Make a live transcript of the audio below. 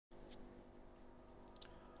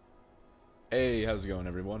Hey, how's it going,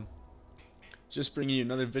 everyone? Just bringing you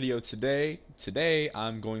another video today. Today,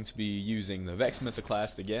 I'm going to be using the Vex Mytho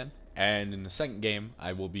class again, and in the second game,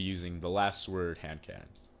 I will be using the last word hand cannon.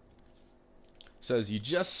 So as you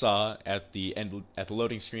just saw at the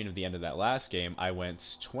loading screen at the end of that last game, I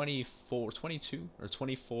went 22 or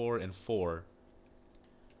 24 and 4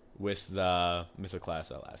 with the Mytho class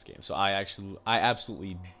that last game. So I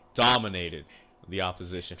absolutely dominated the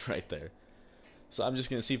opposition right there. So I'm just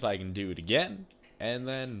gonna see if I can do it again, and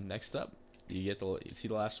then next up, you see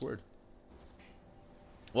the last word.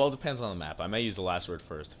 Well, it depends on the map. I may use the last word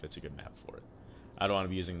first if it's a good map for it. I don't want to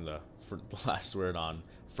be using the last word on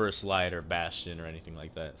First Light or Bastion or anything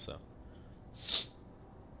like that. So,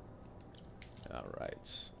 all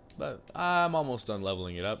right. But I'm almost done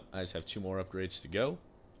leveling it up. I just have 2 more upgrades to go.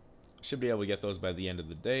 Should be able to get those by the end of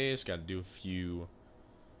the day. Just got to do a few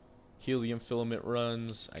helium filament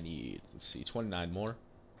runs. I need, let's see, 29 more.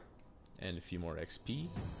 And a few more XP.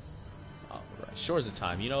 Alright, Shores of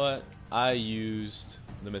Time. You know what? I used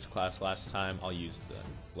the Myth class last time. I'll use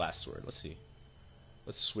the last word. Let's see.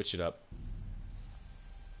 Let's switch it up.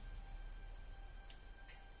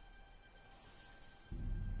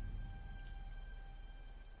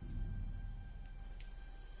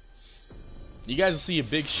 You guys will see a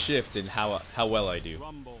big shift in how well I do.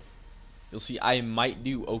 You'll see I might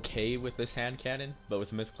do okay with this hand cannon, but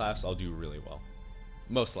with Myth class I'll do really well.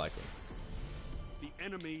 Most likely. The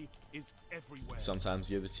enemy is everywhere. Sometimes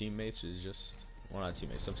the other teammates is just, well, not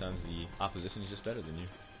teammates, sometimes the opposition is just better than you.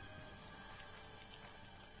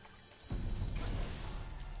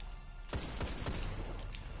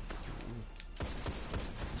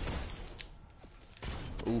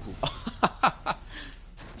 Ooh.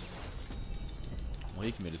 Well,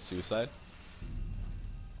 he committed suicide.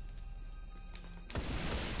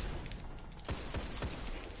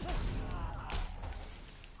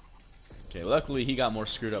 Okay, luckily he got more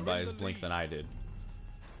screwed up by his blink than I did.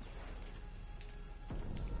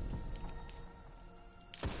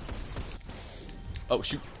 Oh,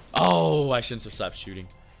 shoot. Oh, I shouldn't have stopped shooting.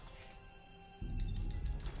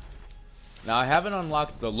 Now, I haven't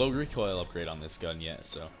unlocked the low recoil upgrade on this gun yet,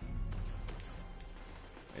 so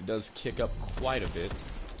it does kick up quite a bit.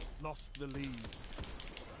 Lost the lead.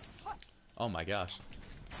 Oh my gosh.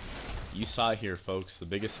 You saw it here, folks. The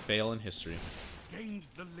biggest fail in history. Gained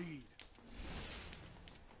the lead.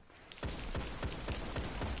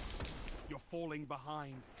 You're falling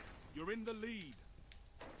behind. You're in the lead.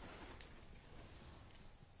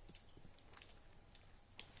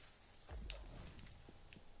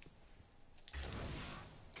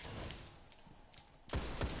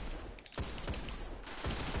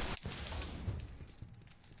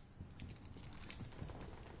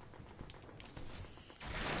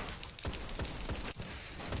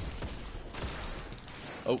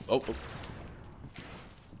 Oh, oh, oh.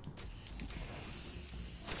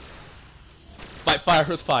 Fight fire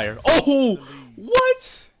with fire. Oh!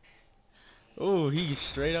 What? Oh, he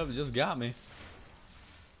straight up just got me.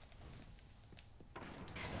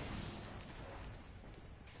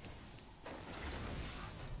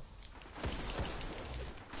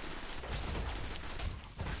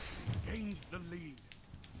 Gained the lead.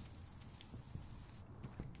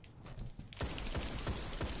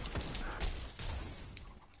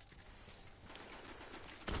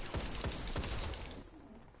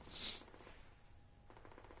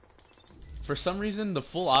 For some reason, the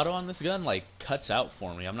full auto on this gun, like, cuts out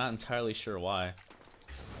for me. I'm not entirely sure why.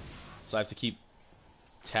 So I have to keep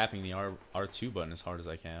tapping the R2 button as hard as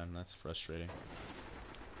I can. That's frustrating.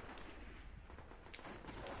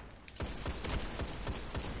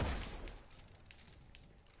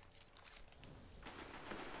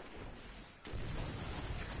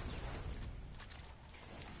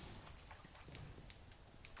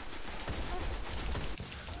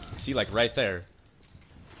 See, like, right there.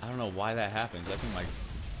 I don't know why that happens. I think my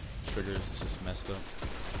triggers just messed up.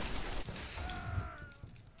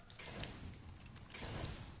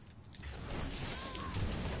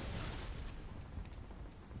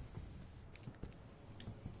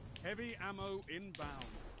 Heavy ammo inbound.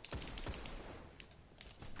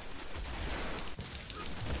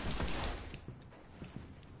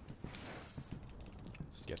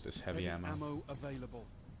 Let's get this heavy ammo. Ammo available.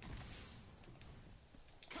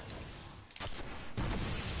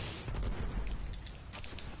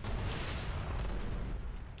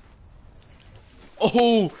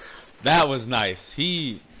 Oh, that was nice.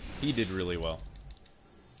 He did really well.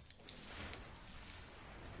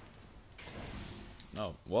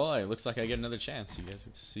 Oh, well, it looks like I get another chance. You guys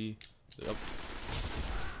get to see. Yep.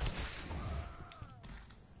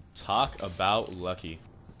 Talk about lucky.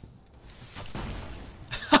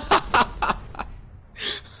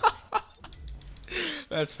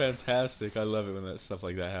 That's fantastic. I love it when that stuff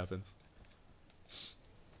like that happens.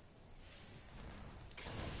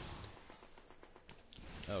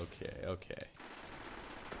 Okay, okay.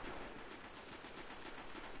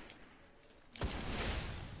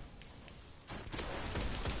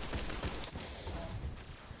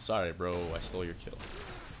 Sorry, bro. I stole your kill.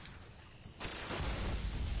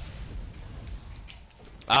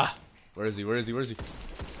 Ah! Where is he? Where is he? Where is he?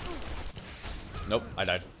 Nope, I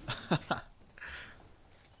died.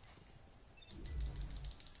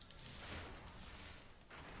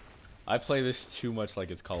 I play this too much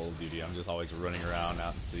like it's Call of Duty. I'm just always running around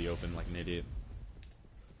out into the open like an idiot.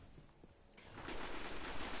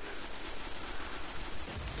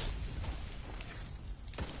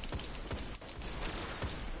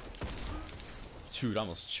 Dude, I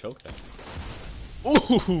almost choked that.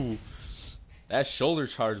 Ooh! That shoulder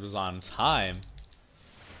charge was on time.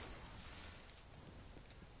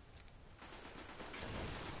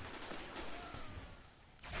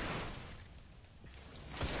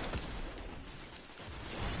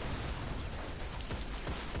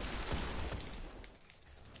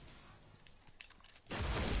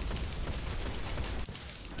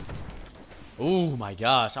 Oh my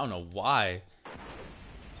gosh, I don't know why.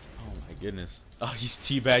 Oh my goodness. Oh, he's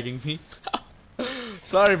teabagging me.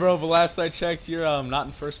 Sorry, bro, but last I checked, you're not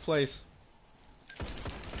in first place.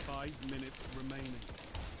 5 minutes remaining.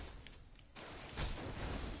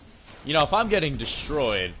 You know, if I'm getting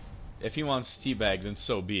destroyed, if he wants teabag, then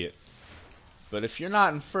so be it. But if you're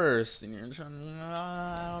not in first, then you're trying,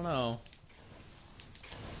 I don't know.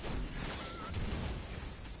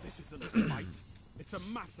 This isn't a fight. It's a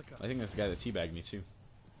massacre. I think that's the guy that teabagged me too.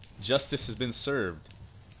 Justice has been served.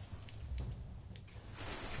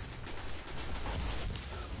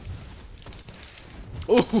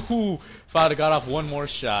 Ooh, if I'd have got off one more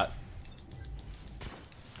shot.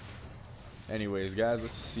 Anyways, guys,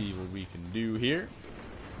 let's see what we can do here.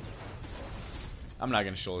 I'm not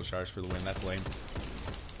gonna shoulder charge for the win. That's lame.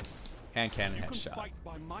 Hand cannon You can headshot. fight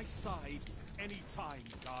by my side anytime,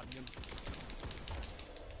 Guardian.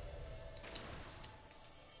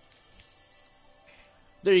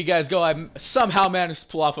 There you guys go. I somehow managed to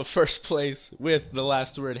pull off a first place with the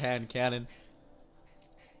last word hand cannon.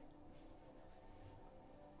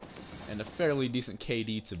 And a fairly decent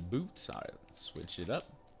KD to boot. Alright, switch it up.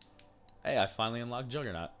 Hey, I finally unlocked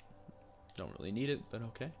Juggernaut. Don't really need it, but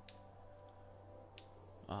okay.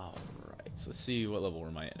 Alright, so let's see what level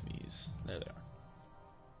were my enemies. There they are.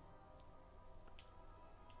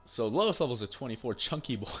 So lowest level is a 24,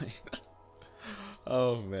 Chunky Boy.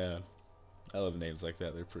 Oh man. I love names like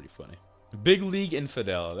that, they're pretty funny. Big League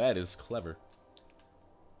Infidel, that is clever.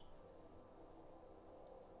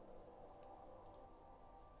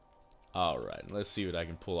 Alright, let's see what I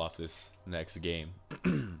can pull off this next game.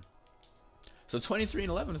 So 23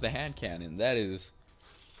 and 11 with the hand cannon, that's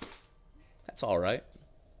alright.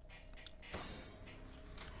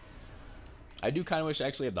 I do kind of wish I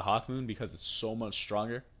actually had the Hawk Moon because it's so much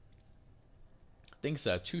stronger. I think it's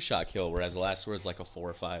a 2-shot kill, whereas the last word's like a 4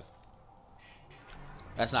 or 5.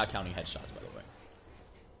 That's not counting headshots, by the way.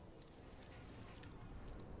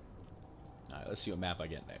 Alright, let's see what map I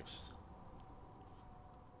get next.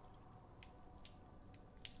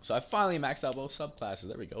 So I finally maxed out both subclasses.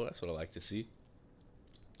 There we go, that's what I like to see.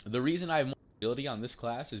 The reason I have more ability on this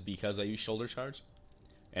class is because I use shoulder charge.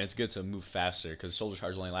 And it's good to move faster, because shoulder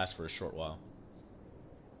charge only lasts for a short while.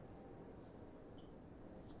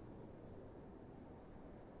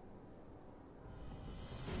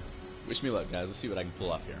 Wish me luck, guys. Let's see what I can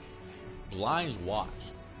pull off here. Blind Watch.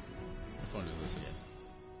 Which one is this again?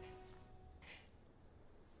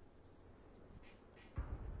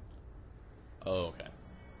 Oh, okay.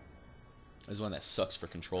 This is one that sucks for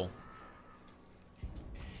control.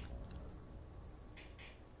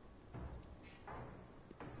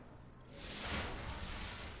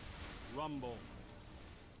 Rumble.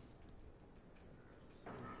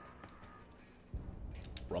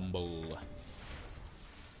 Rumble.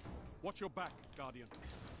 Watch your back, Guardian.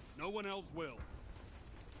 No one else will.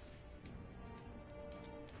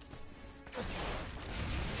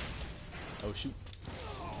 Oh, shoot.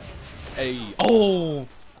 Hey. Oh!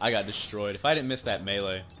 I got destroyed. If I didn't miss that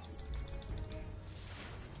melee.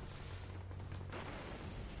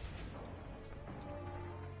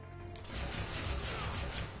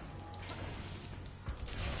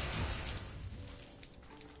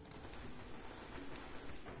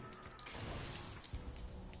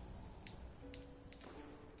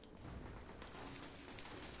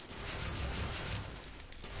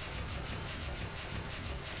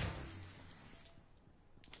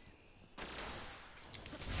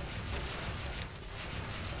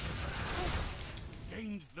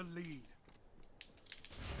 the lead.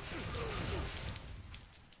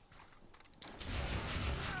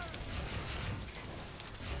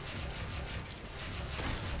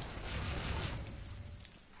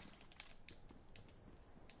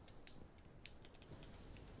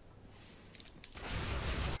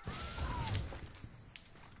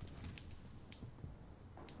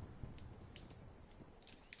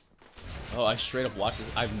 Oh, I straight up watched this.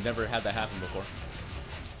 I've never had that happen before.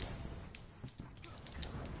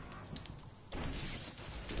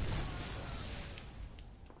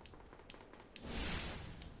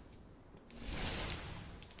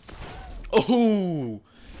 Oh,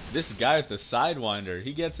 this guy with the Sidewinder,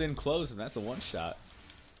 he gets in close and that's a one shot.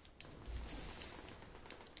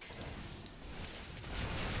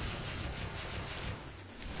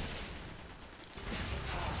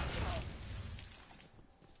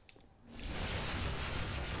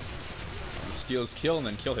 He steals kill and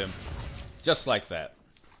then kill him. Just like that.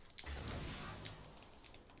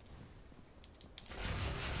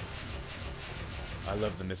 I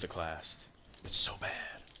love the Mythoclast. It's so bad.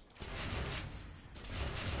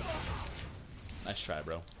 Nice try,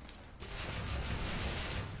 bro.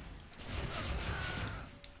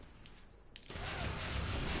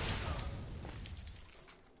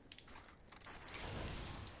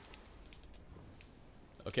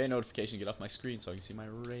 Okay, notification, get off my screen so I can see my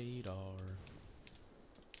radar.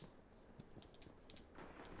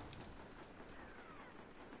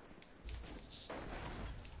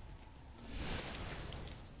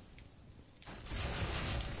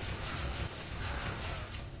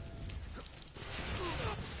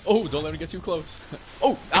 Oh, don't let me get too close.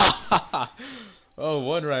 Oh, ah, oh,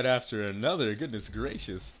 one right after another. Goodness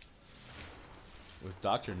gracious. With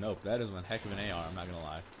Dr. Nope, that is one heck of an AR, I'm not gonna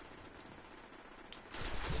lie.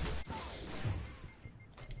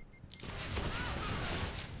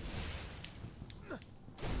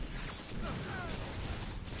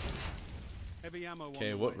 Heavy ammo.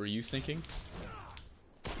 Okay, what were you thinking?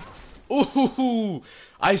 Ooh,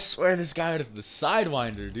 I swear this guy with the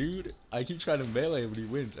Sidewinder, dude. I keep trying to melee him, but he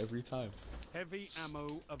wins every time. Heavy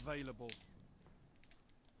ammo available.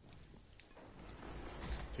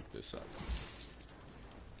 Pick this up.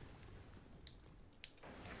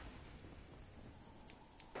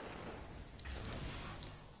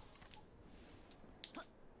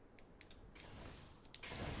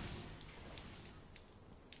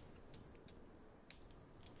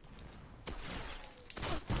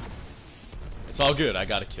 It's all good, I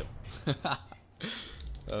got a kill.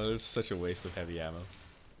 Oh, it's such a waste of heavy ammo.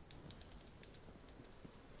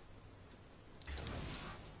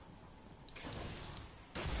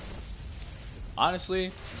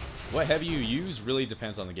 Honestly, what heavy you use really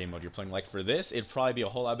depends on the game mode you're playing. Like for this, it'd probably be a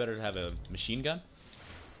whole lot better to have a machine gun.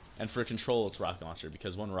 And for control, it's rocket launcher,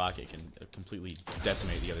 because one rocket can completely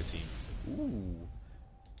decimate the other team. Ooh,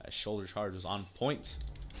 that shoulder charge was on point.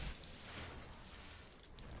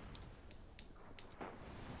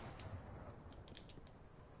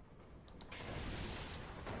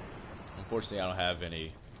 Unfortunately, I don't have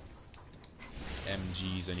any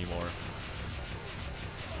MGs anymore.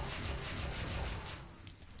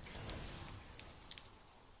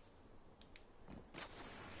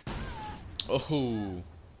 Oh,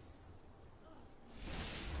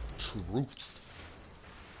 truth.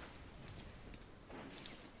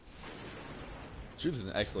 Truth is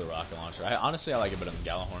an excellent rocket launcher. Honestly, I like it better than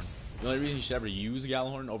Gallahorn. The only reason you should ever use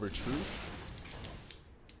Gallahorn over Truth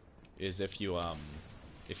is if you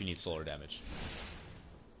need solar damage.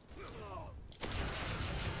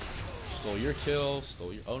 Stole your kill.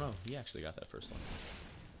 Stole your. Oh no, he actually got that first one.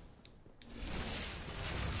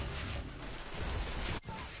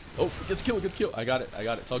 Oh, get the kill, get the kill. I got it, I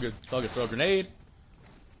got it. It's all good. It's all good. Throw a grenade.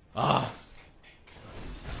 Ah.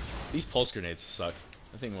 These pulse grenades suck.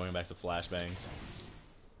 I think I'm going back to flashbangs.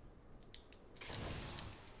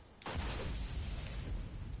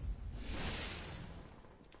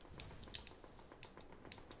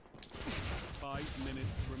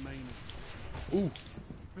 Ooh.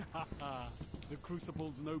 The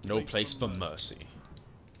Crucible's No place for mercy.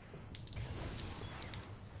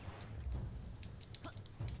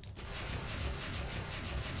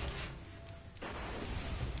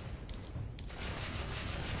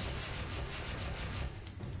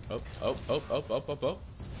 Oh, oh, oh, oh, oh, oh, oh.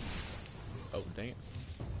 Oh, dang it.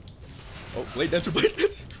 Oh, blade dancer, blade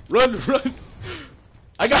dancer. Run, run.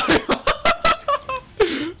 I got him.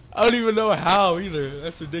 I don't even know how either.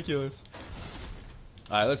 That's ridiculous.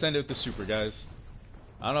 Alright, let's end it with the super, guys.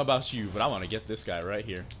 I don't know about you, but I want to get this guy right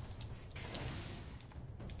here.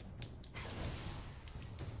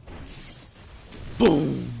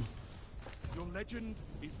 Boom! legend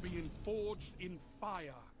is being forged in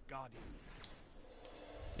fire, Guardian.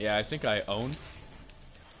 Yeah, I think I own.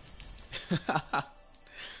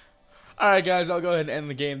 Alright guys, I'll go ahead and end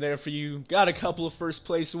the game there for you. Got a couple of first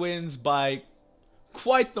place wins by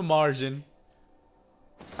quite the margin.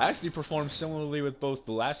 I actually performed similarly with both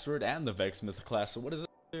the Last Word and the Vex Mytho class, so what does that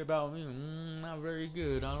say about me? Not very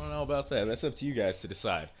good. I don't know about that. That's up to you guys to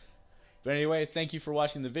decide. But anyway, thank you for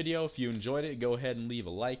watching the video. If you enjoyed it, go ahead and leave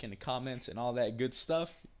a like and a comment and all that good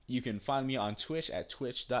stuff. You can find me on Twitch at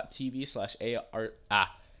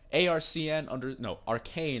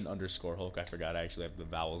twitch.tv/arcane_Hulk. I forgot I actually have the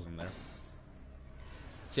vowels in there.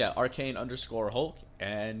 So yeah, arcane_Hulk.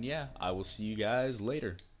 And yeah, I will see you guys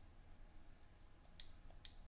later.